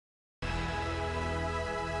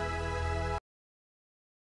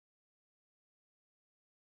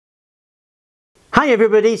Hi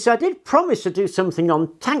everybody, so I did promise to do something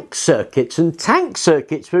on tank circuits, and tank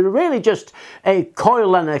circuits were really just a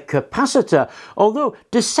coil and a capacitor. Although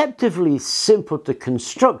deceptively simple to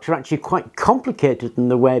construct, are actually quite complicated in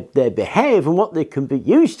the way they behave, and what they can be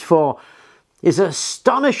used for is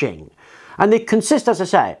astonishing. And they consist, as I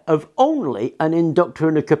say, of only an inductor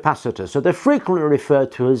and a capacitor, so they're frequently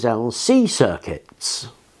referred to as LC circuits.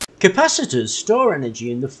 Capacitors store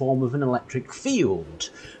energy in the form of an electric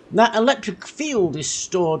field. That electric field is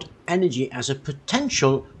stored energy as a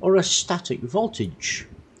potential or a static voltage.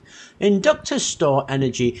 Inductors store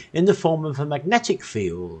energy in the form of a magnetic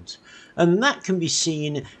field, and that can be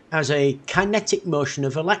seen as a kinetic motion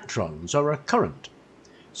of electrons or a current.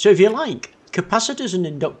 So if you like, capacitors and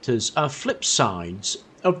inductors are flip sides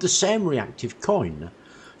of the same reactive coin,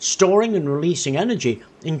 storing and releasing energy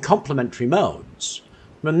in complementary modes.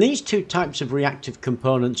 When these two types of reactive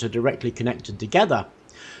components are directly connected together,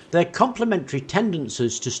 their complementary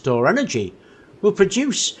tendencies to store energy will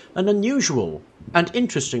produce an unusual and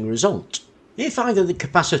interesting result. If either the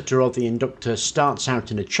capacitor or the inductor starts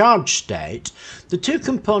out in a charged state, the two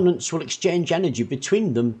components will exchange energy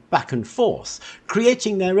between them back and forth,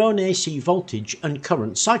 creating their own AC voltage and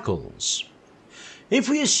current cycles. If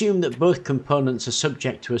we assume that both components are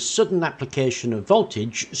subject to a sudden application of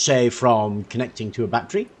voltage, say from connecting to a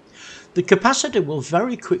battery, the capacitor will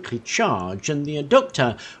very quickly charge and the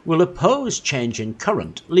inductor will oppose change in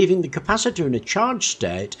current, leaving the capacitor in a charged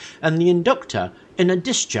state and the inductor in a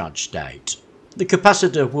discharged state. The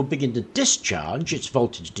capacitor will begin to discharge, its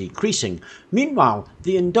voltage decreasing. Meanwhile,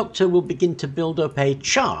 the inductor will begin to build up a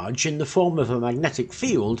charge in the form of a magnetic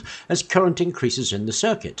field as current increases in the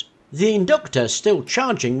circuit. The inductor, still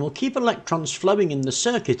charging, will keep electrons flowing in the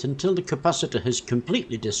circuit until the capacitor has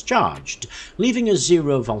completely discharged, leaving a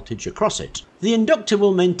zero voltage across it. The inductor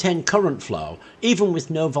will maintain current flow even with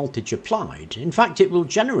no voltage applied. In fact, it will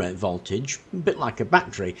generate voltage, a bit like a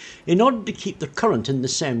battery, in order to keep the current in the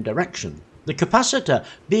same direction. The capacitor,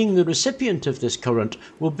 being the recipient of this current,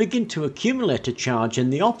 will begin to accumulate a charge in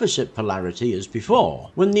the opposite polarity as before.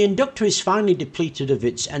 When the inductor is finally depleted of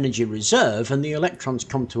its energy reserve and the electrons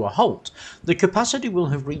come to a halt, the capacitor will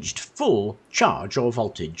have reached full charge or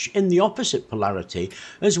voltage in the opposite polarity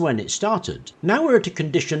as when it started. Now we're at a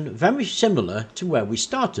condition very similar to where we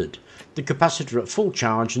started, the capacitor at full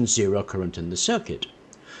charge and zero current in the circuit.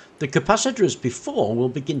 The capacitor as before will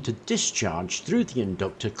begin to discharge through the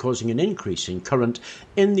inductor, causing an increase in current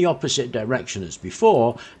in the opposite direction as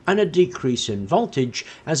before and a decrease in voltage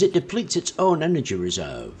as it depletes its own energy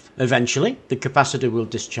reserve. Eventually, the capacitor will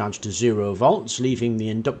discharge to 0 volts, leaving the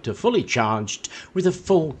inductor fully charged with a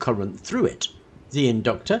full current through it. The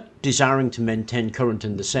inductor, desiring to maintain current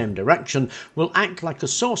in the same direction, will act like a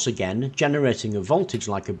source again, generating a voltage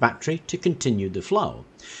like a battery to continue the flow.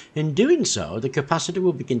 In doing so, the capacitor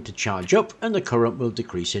will begin to charge up and the current will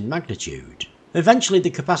decrease in magnitude. Eventually,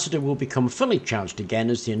 the capacitor will become fully charged again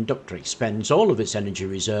as the inductor expends all of its energy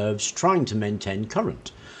reserves trying to maintain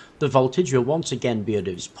current. The voltage will once again be at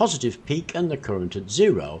its positive peak and the current at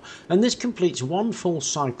zero, and this completes one full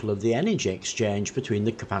cycle of the energy exchange between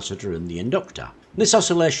the capacitor and the inductor. This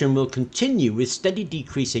oscillation will continue with steady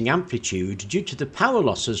decreasing amplitude due to the power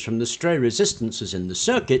losses from the stray resistances in the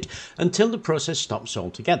circuit until the process stops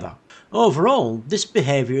altogether. Overall, this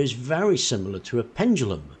behaviour is very similar to a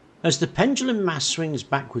pendulum. As the pendulum mass swings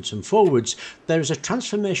backwards and forwards, there is a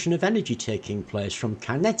transformation of energy taking place from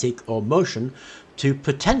kinetic or motion to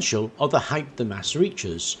potential or the height the mass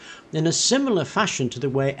reaches, in a similar fashion to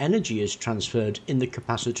the way energy is transferred in the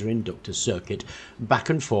capacitor-inductor circuit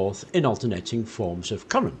back and forth in alternating forms of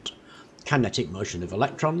current, kinetic motion of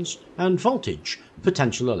electrons, and voltage,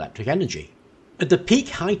 potential electric energy. At the peak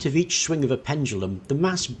height of each swing of a pendulum, the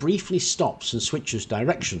mass briefly stops and switches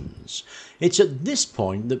directions. It's at this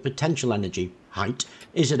point that potential energy, height,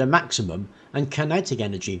 is at a maximum and kinetic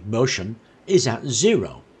energy, motion, is at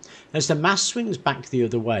zero. As the mass swings back the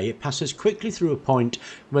other way, it passes quickly through a point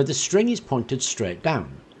where the string is pointed straight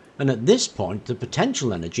down. And at this point, the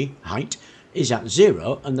potential energy, height, is at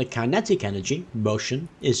zero and the kinetic energy, motion,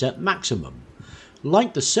 is at maximum.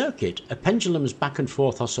 Like the circuit, a pendulum's back and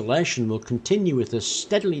forth oscillation will continue with a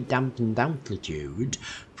steadily dampened amplitude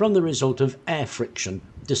from the result of air friction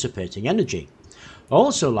dissipating energy.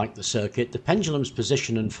 Also like the circuit, the pendulum's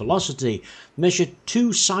position and velocity measure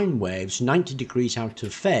two sine waves 90 degrees out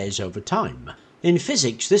of phase over time. In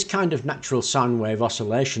physics, this kind of natural sine wave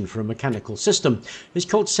oscillation for a mechanical system is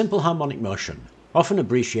called simple harmonic motion, often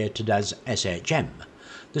abbreviated as SHM.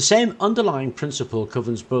 The same underlying principle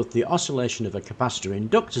governs both the oscillation of a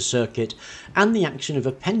capacitor-inductor circuit and the action of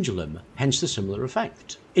a pendulum, hence the similar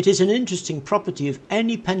effect. It is an interesting property of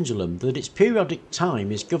any pendulum that its periodic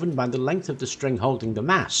time is governed by the length of the string holding the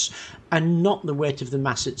mass and not the weight of the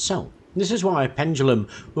mass itself. This is why a pendulum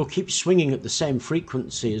will keep swinging at the same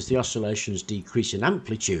frequency as the oscillations decrease in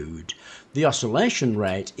amplitude. The oscillation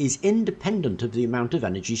rate is independent of the amount of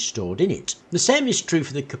energy stored in it. The same is true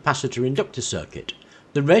for the capacitor-inductor circuit.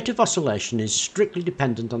 The rate of oscillation is strictly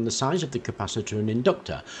dependent on the size of the capacitor and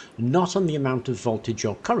inductor, not on the amount of voltage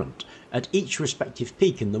or current at each respective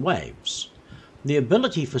peak in the waves. The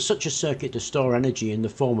ability for such a circuit to store energy in the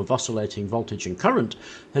form of oscillating voltage and current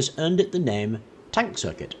has earned it the name tank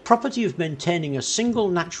circuit. Property of maintaining a single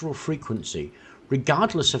natural frequency,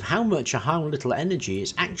 regardless of how much or how little energy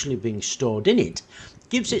is actually being stored in it,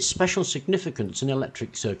 gives it special significance in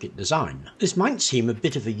electric circuit design. This might seem a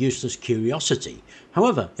bit of a useless curiosity,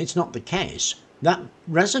 however, it's not the case. That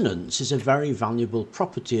resonance is a very valuable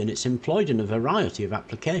property and it's employed in a variety of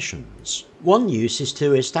applications. One use is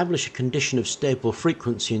to establish a condition of stable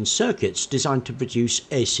frequency in circuits designed to produce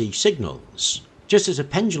AC signals. Just as a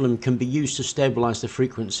pendulum can be used to stabilise the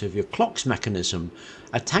frequency of your clock's mechanism,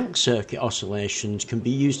 a tank circuit oscillations can be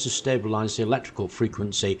used to stabilise the electrical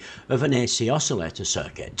frequency of an AC oscillator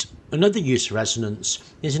circuit. Another use of resonance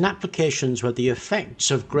is in applications where the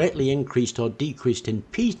effects of greatly increased or decreased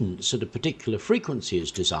impedance at a particular frequency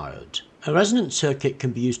is desired. A resonance circuit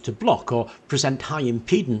can be used to block or present high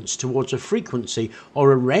impedance towards a frequency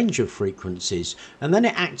or a range of frequencies, and then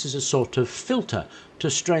it acts as a sort of filter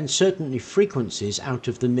to strain certain frequencies out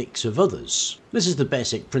of the mix of others. This is the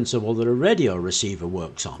basic principle that a radio receiver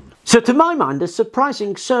works on. So to my mind, a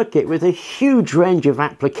surprising circuit with a huge range of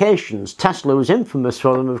applications. Tesla was infamous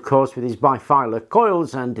for them, of course, with his bifilar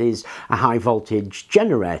coils and his high voltage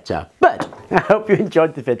generator. But I hope you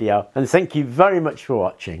enjoyed the video and thank you very much for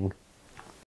watching.